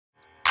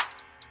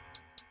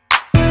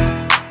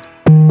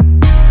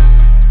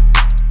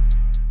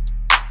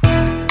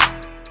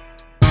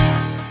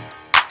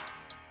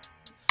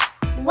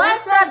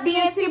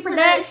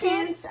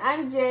Confessions.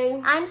 I'm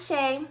Jay. I'm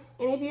Shay.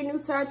 And if you're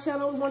new to our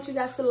channel, we want you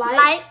guys to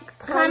like,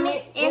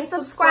 comment, and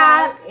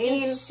subscribe.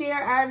 And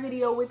share our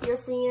video with your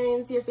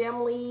friends, your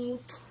family,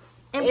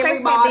 and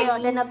press that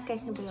bell, the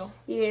notification bell.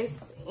 Yes,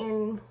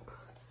 and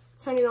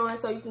turn it on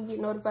so you can get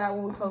notified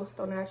when we post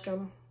on our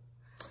channel.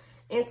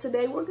 And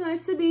today we're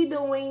going to be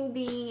doing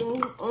the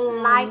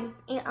likes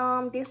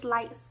and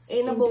dislikes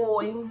in a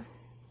boy.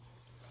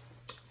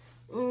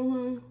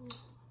 You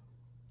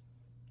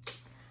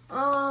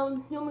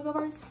want me to go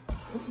first?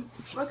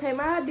 Okay,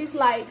 my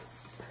dislikes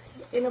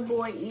in a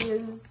boy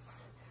is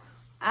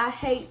I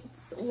hate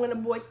when a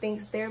boy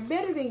thinks they're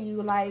better than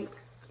you. Like,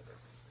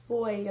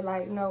 boy,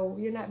 like, no,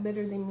 you're not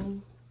better than me.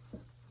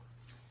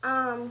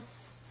 Well,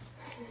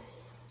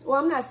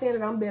 I'm not saying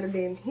that I'm better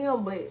than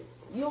him, but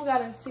you don't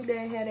gotta sit there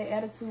and have that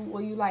attitude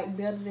where you like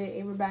better than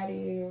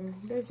everybody. And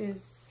that's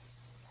just,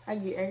 I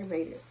get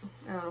aggravated.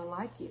 I don't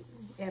like it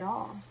at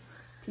all.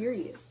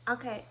 Period.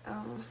 Okay,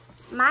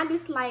 my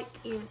dislike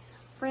is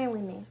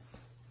friendliness.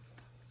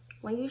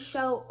 When you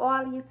show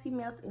all these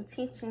females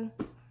intention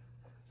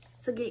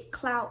to get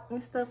clout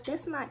and stuff,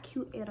 that's not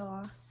cute at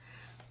all.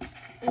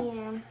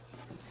 And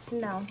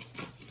no,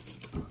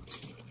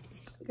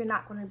 you're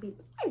not gonna be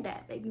doing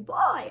that, baby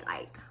boy.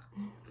 Like,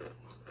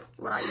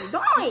 what are you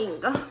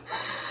doing?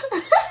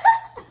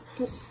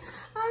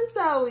 I'm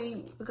so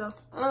weak. Go.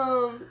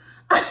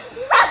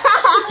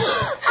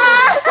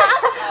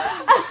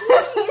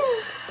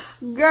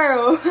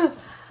 Girl,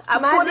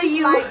 my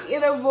dislike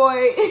in a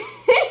boy.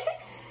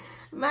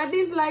 My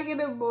dislike in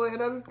a boy,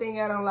 another thing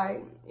I don't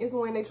like is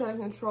when they try to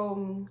control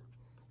me.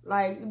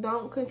 Like,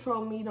 don't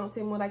control me. Don't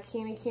tell me what I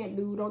can and can't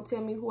do. Don't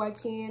tell me who I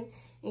can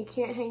and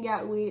can't hang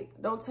out with.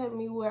 Don't tell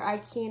me where I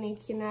can and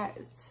cannot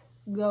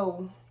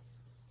go.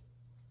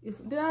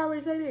 Did I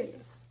already say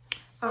that?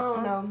 I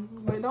don't know.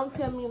 But don't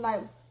tell me,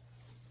 like,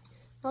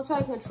 don't try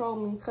to control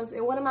me. Because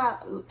in one of my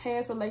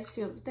past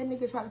relationships, that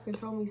nigga tried to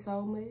control me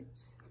so much.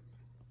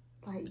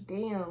 Like,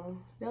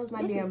 damn. That was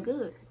my damn...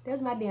 good. That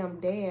was my damn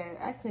dad.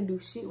 I couldn't do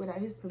shit without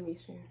his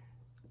permission.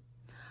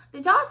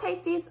 Did y'all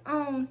taste this,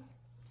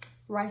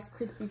 Rice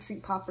Krispie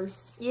treat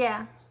poppers?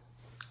 Yeah.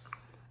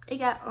 It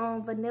got,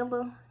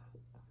 vanilla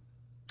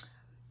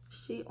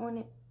shit on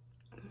it.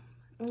 I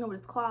don't know what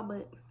it's called,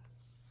 but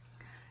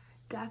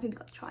guys need to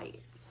go try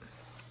it.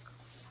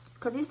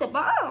 Cause it's the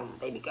bomb,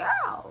 baby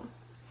girl.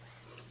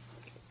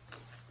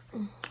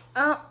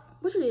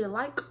 What you need to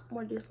like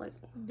or dislike?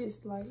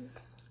 Dislike.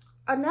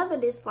 Another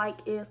dislike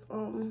is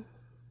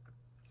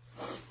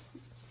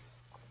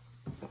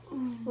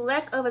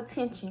lack of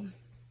attention.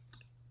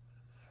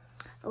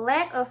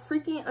 Lack of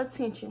freaking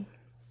attention.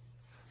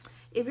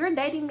 If you're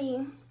dating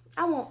me,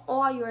 I want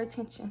all your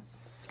attention.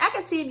 I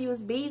can see if you was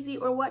busy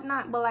or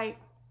whatnot, but like,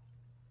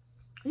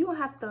 you gonna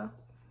have to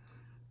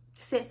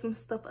set some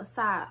stuff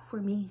aside for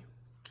me,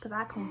 because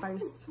I come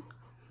first.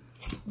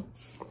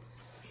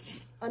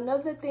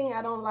 Another thing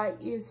I don't like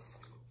is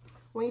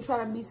when you try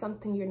to be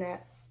something you're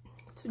not,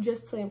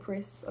 just to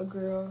impress a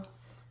girl.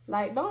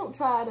 Like, don't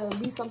try to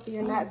be something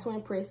you're not to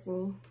impress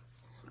me.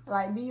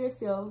 Like, be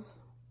yourself.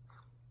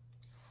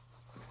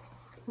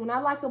 When I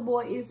like a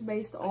boy, it's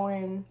based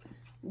on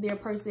their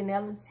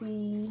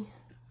personality.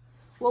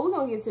 Well, we're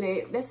gonna get to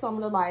that. That's some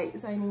of the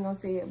likes. I ain't even gonna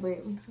say it,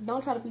 but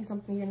don't try to be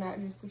something you're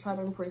not just to try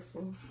to impress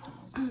me.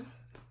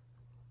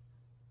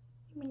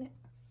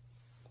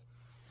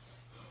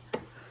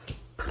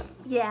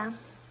 Yeah.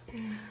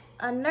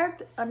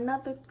 Another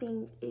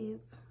thing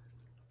is,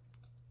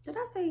 did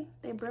I say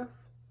their breath?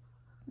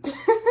 That's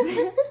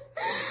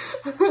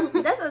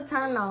a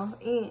turn off.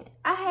 And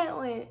I hate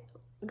when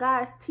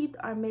guys' teeth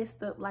are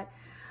messed up. Like,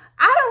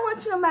 I don't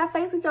want you in my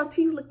face with your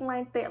teeth looking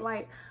like that.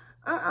 Like,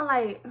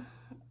 I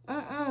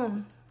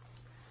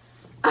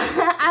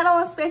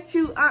don't expect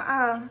you,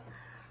 I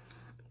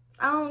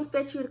don't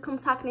expect you to come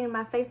talking in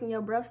my face and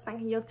your breath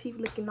stinking, your teeth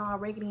looking all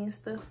raggedy and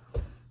stuff.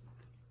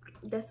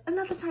 That's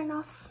another turn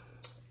off.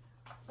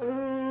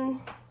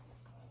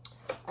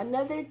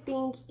 Another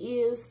thing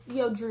is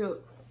your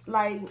drip.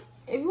 Like,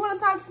 if you want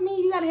to talk to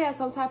me, you gotta have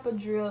some type of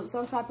drip,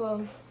 some type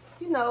of,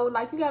 you know,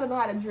 like, you gotta know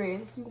how to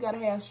dress. You gotta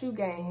have shoe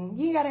game.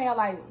 You gotta have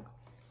like,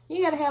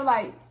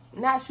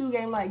 not shoe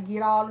game, like,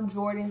 get all the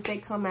Jordans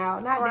that come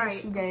out. Not that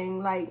shoe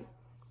game. Like,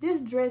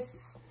 just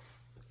dress,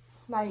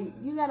 like,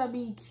 you gotta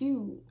be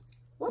cute.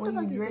 When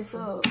you dress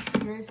up,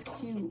 dress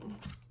cute.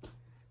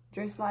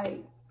 Dress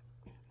like,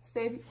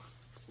 say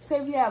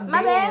if you have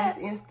bands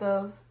and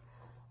stuff,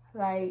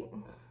 like,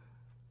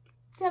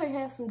 you gotta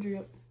have some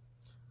drip.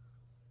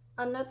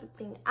 Another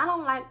thing, I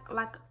don't like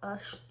a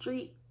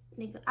street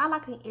nigga. I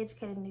like an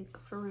educated nigga,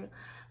 for real.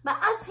 But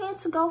I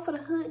tend to go for the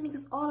hood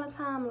niggas all the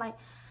time. Like,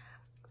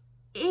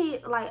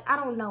 I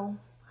don't know.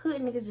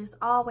 Hood niggas just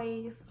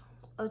always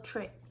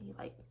attract me.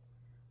 Like,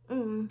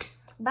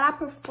 But I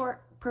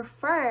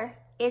prefer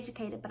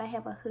educated, but I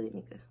have a hood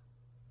nigga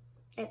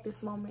at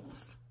this moment.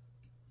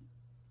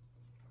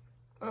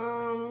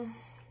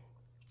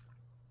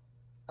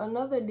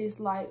 Another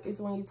dislike is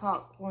when they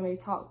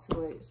talk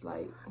too much.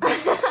 Like,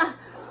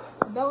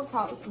 don't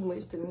talk too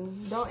much to me.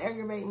 Don't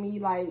aggravate me.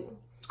 Like,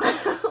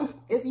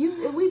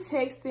 if we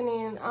texting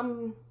and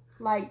I'm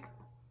like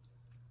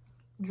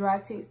dry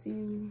texting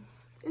you,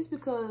 it's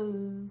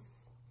because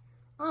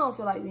I don't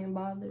feel like being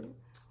bothered.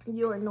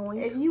 You're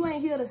annoying. If you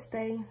ain't here to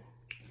stay,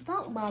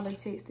 don't bother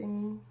texting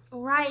me.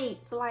 Right.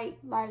 Like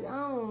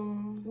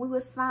we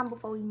was fine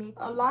before we met.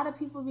 A lot of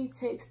people be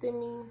texting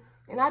me,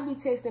 and I be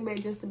texting back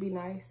just to be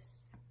nice.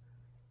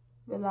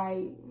 But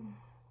like,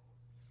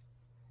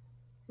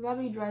 if I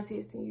be dry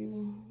texting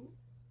you,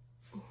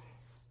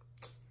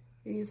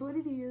 it is what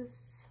it is.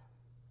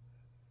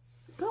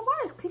 Girl,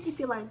 why does Cookie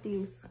feel like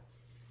this?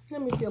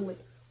 Let me feel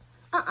it.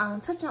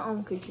 Touch your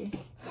own Cookie.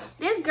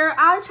 This girl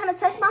always trying to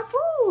touch my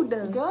food.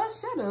 Girl,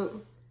 shut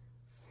up.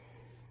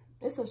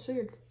 It's a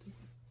sugar cookie.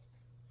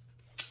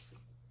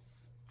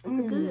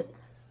 It's good.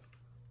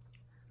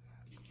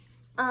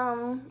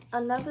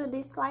 Another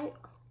dislike.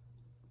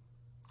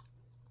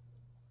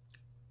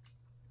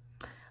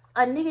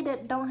 A nigga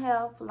that don't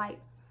have like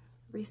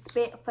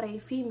respect for a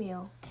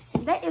female.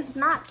 That is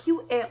not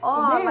cute at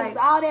all. There's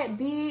like all that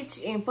bitch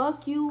and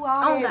fuck you,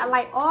 all that.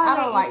 Like all I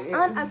that don't like is it.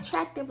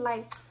 unattractive.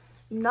 Like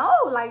no,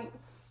 like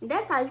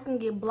that's how you can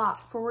get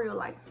blocked for real.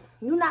 Like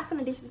you not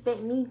finna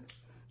disrespect me.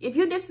 If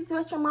you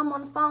disrespect your mom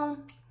on the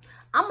phone,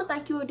 I'm gonna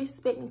think you would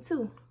disrespect me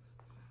too.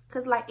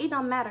 Cause like it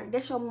don't matter.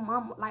 That's your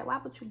mom. Like why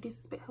would you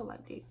disrespect her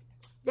like that?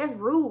 That's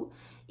rude.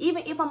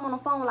 Even if I'm on the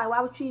phone, like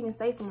why would you even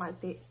say something like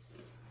that?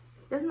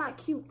 That's not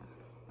cute.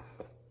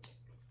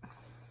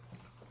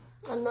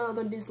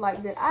 Another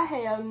dislike that I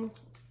have,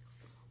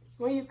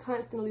 when you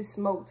constantly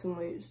smoke too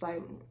much.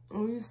 Like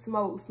when you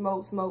smoke.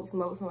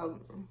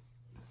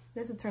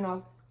 That's a turn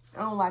off.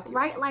 I don't like it.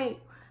 Right? Like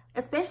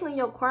especially in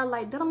your car.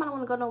 Like don't nobody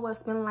want to go nowhere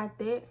smelling like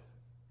that.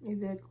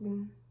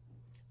 Exactly.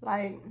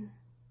 Like.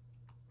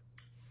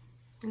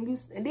 And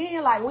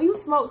then, like, when you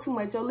smoke too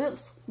much, your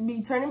lips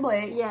be turning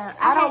black. Yeah,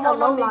 I don't want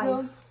no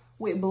nigga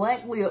with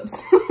black lips.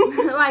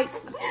 Like,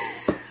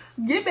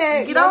 get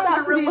back. Get don't on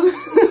talk the to me.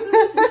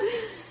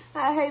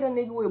 I hate a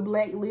nigga with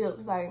black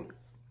lips. Like,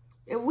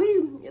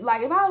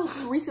 if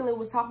I recently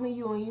was talking to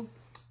you and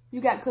you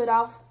got cut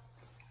off,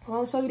 I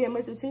don't show you that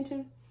much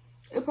attention,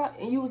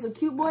 and you was a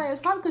cute boy, it's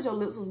probably because your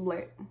lips was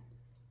black.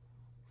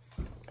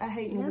 I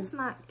hate niggas. That's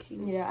not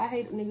cute. Yeah, I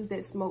hate niggas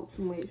that smoke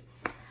too much.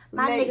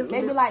 Maybe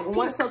like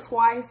once or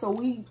twice a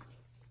week,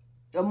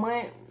 a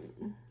month,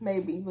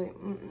 maybe. But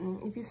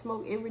if you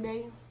smoke every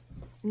day,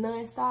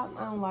 non-stop,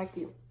 I don't like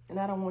it, and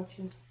I don't want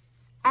you.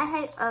 I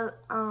hate a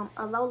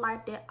low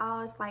life that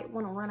always like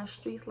want to run the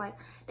streets. Like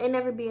they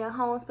never be at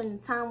home spending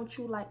time with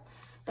you. Like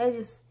they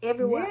just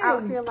everywhere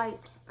out here. Like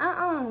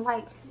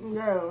like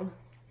girl.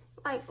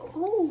 Like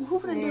who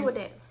finna deal with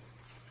that?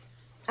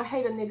 I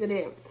hate a nigga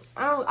that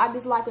I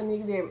dislike a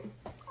nigga that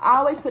I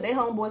always put their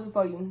homeboys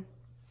before you.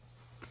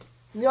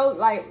 Yo,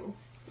 like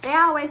they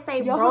always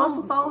say bros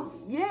before.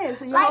 Yeah,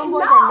 so your like,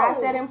 homeboys are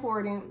not that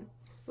important.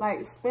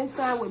 Like spend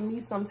time with me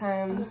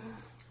sometimes.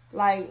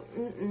 Like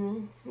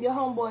your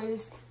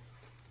homeboys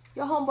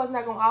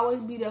not gonna always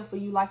be there for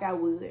you like I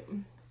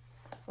would.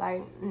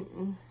 Like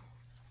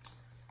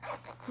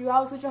you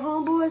always with your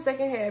homeboys, they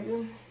can have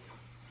you.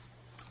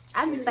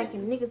 I be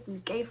thinking niggas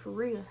be gay for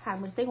real. How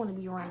much they want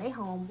to be around their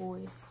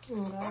homeboys.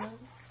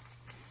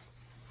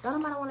 Don't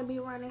nobody want to be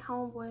around their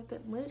homeboys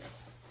that much.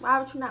 Why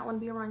would you not want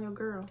to be around your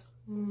girl?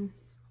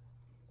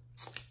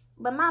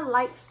 But my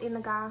likes in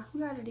a guy,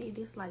 we already did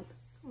dislikes.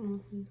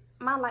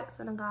 My likes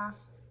in a guy,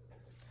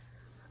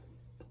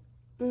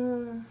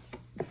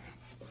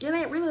 it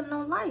ain't really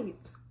no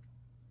likes.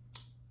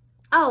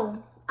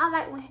 Oh, I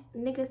like when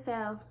niggas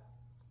have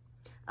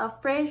a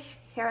fresh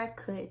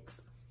haircut.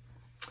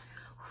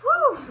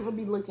 Whew. It'll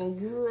be looking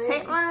good.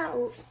 Take my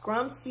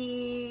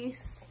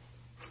scrumptious.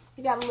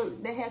 You gotta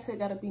look, that haircut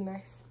gotta be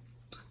nice.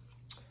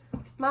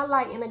 My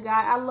like in a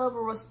guy, I love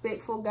a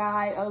respectful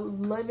guy, a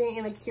loving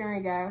and a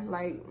caring guy.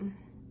 Like,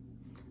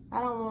 I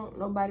don't want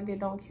nobody that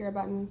don't care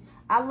about me.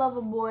 I love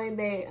a boy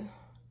that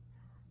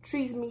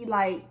treats me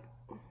like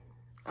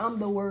I'm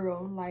the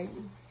world. Like,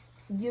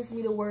 gives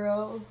me the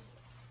world.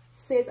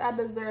 Says I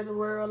deserve the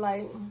world.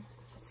 Like,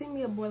 send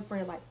me a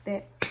boyfriend like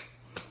that.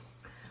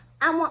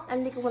 I want a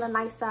nigga with a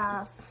nice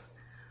size.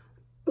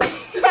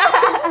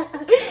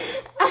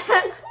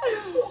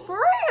 For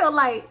real,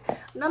 like,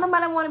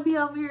 nobody want to be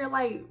over here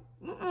like,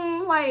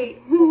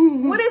 like,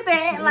 what is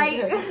that?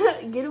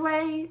 Like, get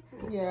away.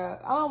 Yeah,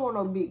 I don't want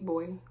no big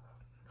boy.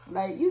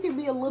 Like, you can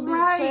be a little bit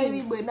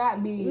chubby, but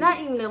not big. Not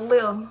even a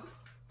little.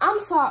 I'm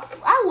sorry.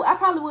 I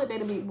probably would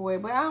date a big boy,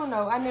 but I don't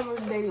know. I never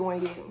dated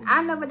one yet.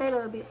 I never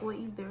dated a big boy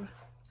either.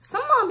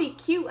 Someone be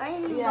cute. I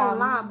ain't even gonna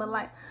lie, but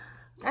like,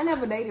 I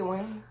never dated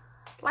one.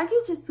 Like,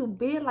 you just too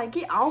big. Like,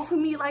 get off of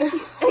me. Like,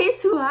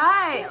 he's too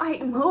high.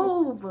 Like,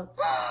 move.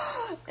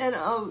 And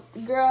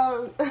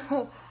girl,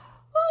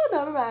 oh,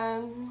 never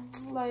mind.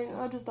 Like,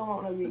 I just don't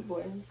want no big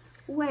boy.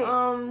 Wait,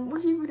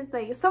 what you gonna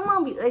say?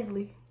 Someone be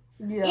ugly.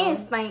 Yeah. And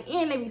stink.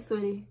 And they be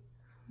sweaty.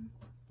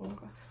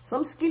 Okay.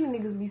 Some skinny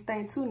niggas be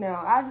stank too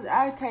now.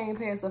 I came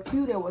past a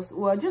few that was,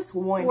 well, just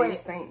one that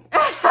stank.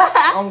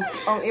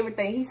 on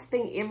everything. He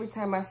stink every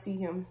time I see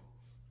him.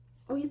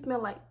 What he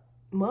smell like?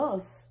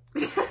 Must.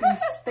 He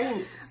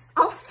stinks.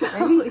 I'm so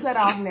And he cut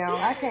off now.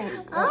 I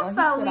can't. I'm he so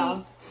cut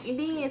off. weak. And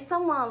then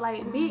someone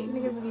like big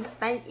niggas be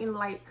stinking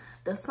like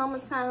the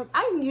summertime.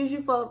 I can use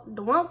you for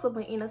the winter,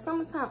 but in the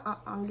summertime,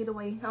 get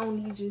away. I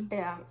don't need you.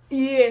 Yeah.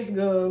 Yes,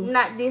 girl.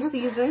 Not this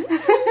season.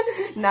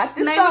 Not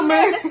this Maybe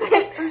summer.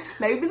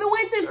 Maybe the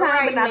winter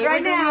time, but not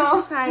right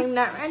now. Time,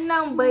 not right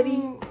now,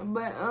 buddy.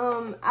 But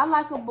I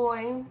like a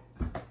boy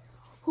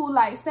who,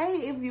 like,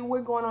 say if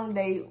we're going on a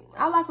date,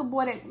 I like a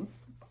boy that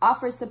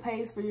offers to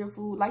pay for your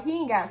food. Like, he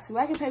ain't got to.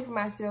 I can pay for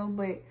myself,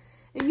 but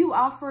if you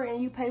offer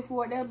and you pay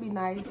for it, that'll be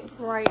nice.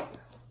 Right.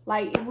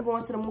 Like, if we're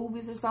going to the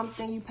movies or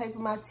something, you pay for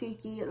my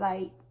ticket.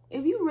 Like,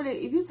 if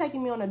you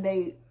taking me on a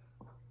date,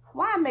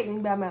 why make me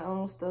buy my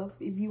own stuff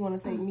if you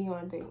want to take me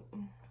on a date?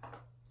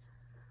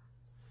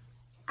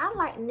 I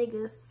like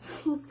niggas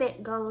who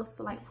set goals,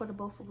 like, for the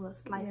both of us.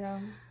 Like, yeah.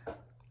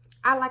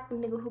 I like the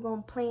nigga who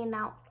gonna plan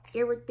out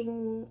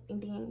everything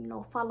and then, you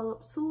know, follow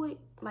up to it.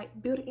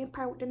 Like, build an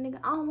empire with the nigga.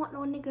 I don't want no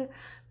nigga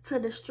to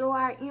destroy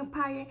our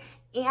empire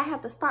and I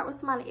have to start with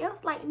somebody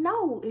else. Like,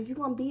 no. If you're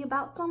gonna be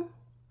about something,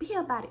 be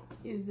about it.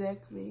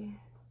 Exactly.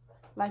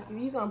 Like, if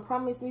you're gonna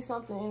promise me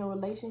something in a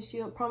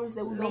relationship, promise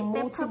that we're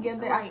gonna move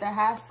together right. after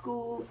high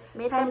school,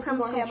 promise we're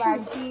gonna have our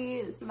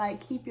kids, like,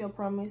 keep your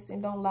promise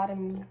and don't lie to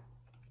me.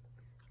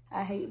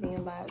 I hate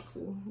being lied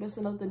to. That's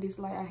another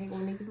dislike. I hate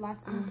when niggas lie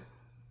to me.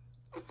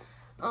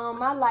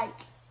 My like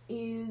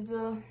is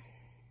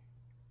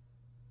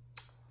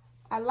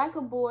I like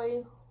a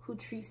boy who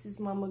treats his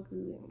mama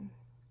good.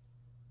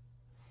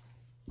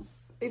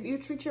 If you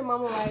treat your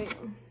mama right,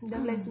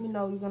 that lets me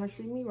know you're gonna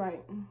treat me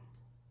right.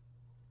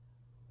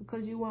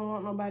 Because you won't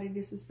want nobody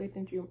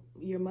disrespecting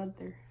your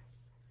mother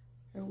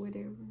or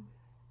whatever.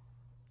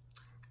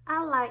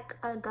 I like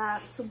a guy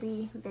to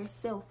be their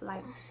self.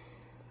 Like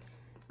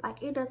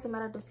it doesn't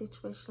matter the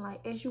situation.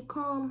 Like, as you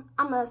come,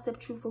 I'm gonna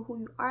accept you for who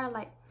you are.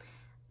 Like,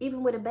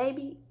 even with a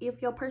baby,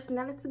 if your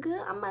personality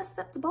good, I'm gonna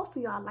accept both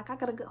of y'all. Like, I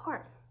got a good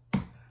heart.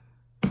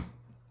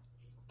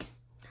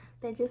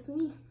 That's just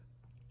me.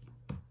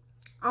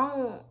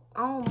 I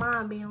don't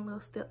mind being a little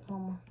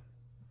stepmama.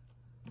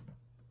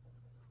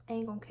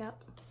 Ain't gonna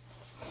cap.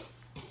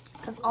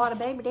 Cause all the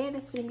baby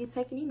daddies gonna be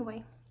taken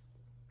anyway.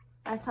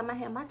 By the time I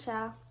have my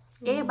child,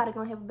 everybody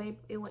gonna have a baby.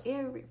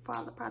 Every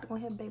father probably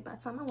gonna have a baby by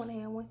the time I wanna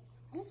have one.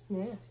 That's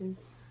nasty.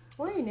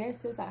 Well, ain't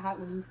nasty. It's like hot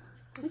wings.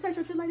 You take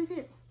your shit like this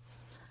here.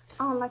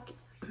 I don't like it.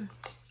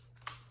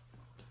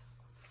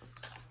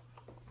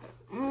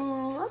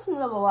 That's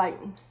another like.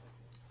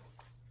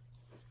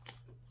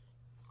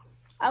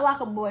 I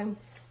like a boy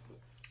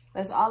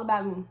that's all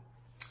about me.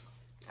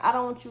 I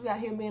don't want you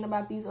out here being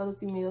about these other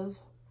females.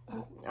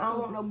 I don't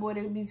want no boy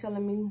that be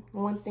telling me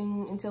one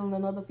thing and telling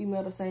another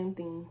female the same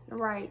thing.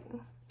 Right. If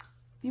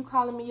you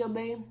calling me your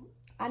babe,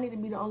 I need to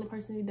be the only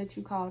person that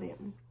you call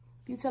them.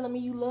 If you telling me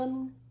you love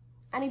me,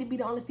 I need to be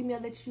the only female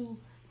that you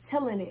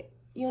telling it.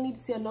 You don't need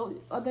to tell no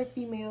other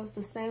females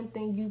the same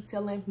thing you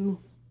telling me.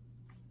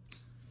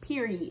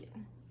 Period.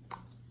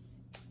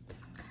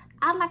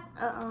 I like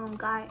a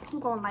guy who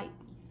gonna like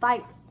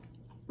fight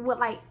with,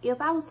 like,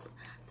 if I was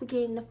to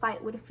get in a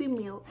fight with a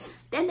female,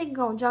 that nigga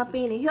gonna jump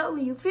in and help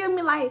me. You feel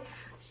me? Like,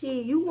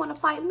 shit, you wanna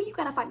fight me, you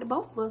gotta fight the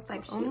both of us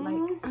type shit.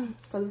 Like,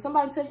 cause if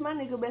somebody touch my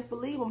nigga, best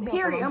believe I'm helping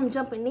period. them. I'm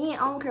jumping in. I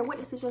don't care what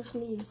the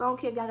situation is. I don't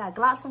care if y'all got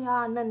Glocks on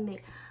y'all, none of that.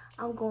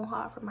 I'm going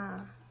hard for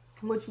mine.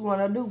 What you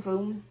wanna do,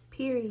 fool?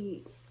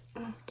 Period.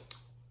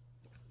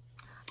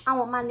 I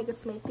want my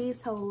niggas to make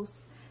these hoes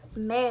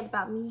mad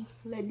about me.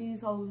 Let these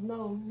hoes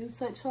know you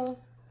touch her,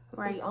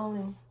 right? It's on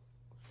him.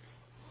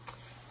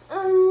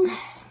 I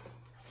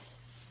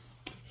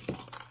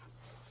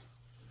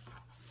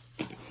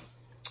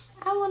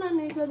want a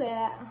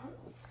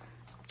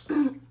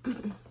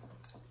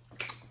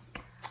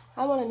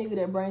nigga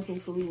that brings me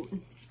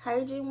food.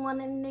 Heard you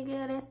want a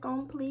nigga that's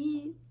gonna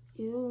please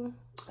you.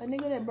 A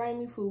nigga that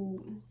bring me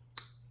food.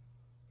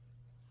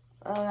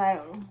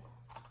 Like,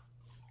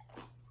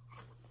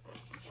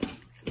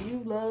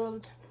 you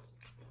love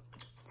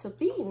to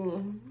feed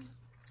me.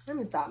 Let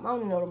me stop. I don't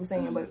even know what I'm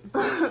saying, but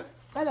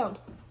I don't.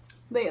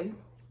 But yeah,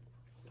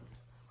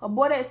 a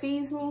boy that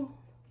feeds me,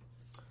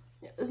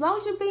 as long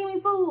as you feed me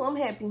food, I'm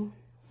happy.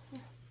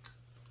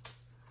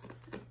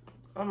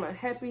 I'm a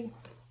happy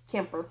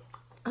camper.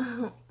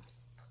 I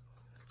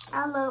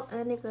love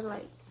a nigga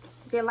like,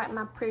 they like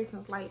my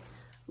presence, like,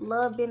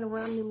 love being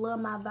around me, love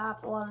my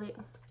vibe, all that.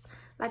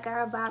 Like,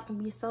 our vibe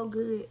can be so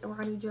good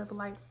around each other.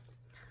 Like,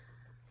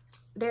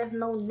 there's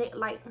no net.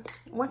 Like,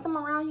 once I'm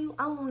around you,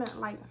 I want to,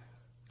 like,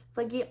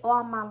 forget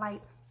all my,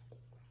 like,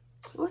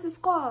 what's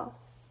it called?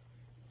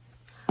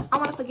 I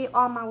want to forget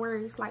all my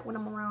worries, like, when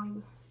I'm around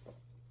you.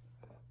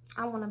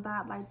 I want to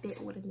vibe like that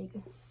with a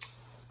nigga.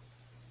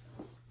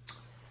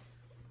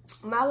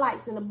 My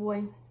likes in a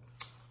boy,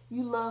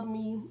 you love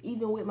me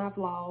even with my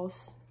flaws.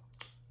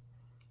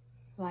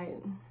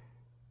 Like,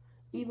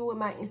 even with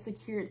my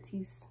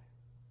insecurities.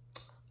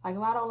 Like,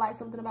 if I don't like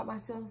something about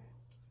myself,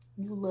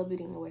 you love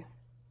it anyway.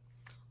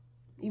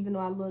 Even though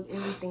I love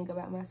everything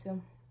about myself.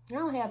 I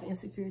don't have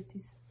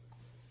insecurities.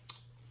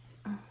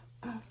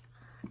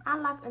 I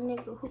like a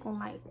nigga who can,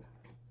 like,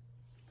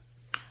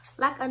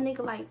 like a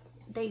nigga like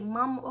they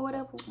mama or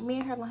whatever, me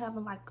and her gonna have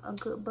like a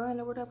good bond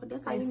or whatever.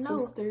 That's how like you know.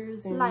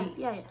 Sisters and like,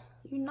 yeah,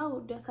 you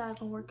know that's how it's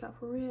gonna work out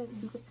for real.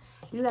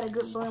 You got a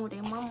good bond with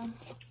their mama.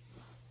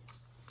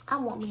 I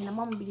want me and the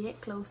mama to be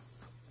that close.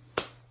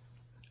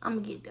 I'm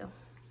gonna get them.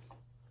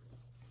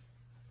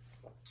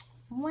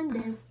 One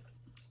day.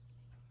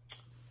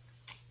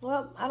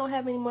 Well, I don't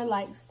have any more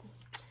likes.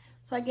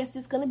 So I guess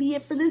that's gonna be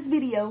it for this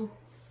video.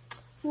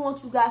 We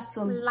want you guys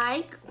to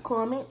like,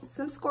 comment,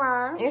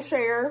 subscribe, and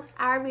share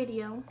our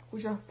video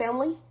with your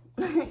family,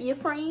 your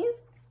friends,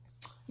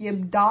 your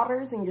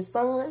daughters and your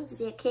sons,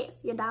 your cats,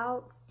 your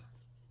dogs,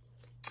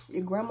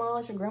 your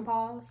grandmas, your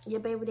grandpas, your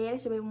baby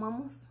daddies, your baby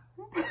mamas,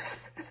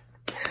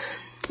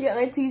 your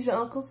aunties, your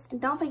uncles.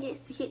 Don't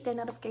forget to hit that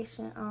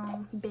notification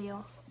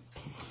bell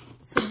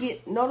to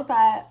get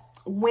notified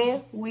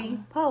when we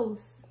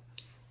post.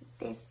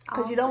 That's all.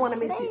 Because you don't want to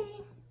miss it.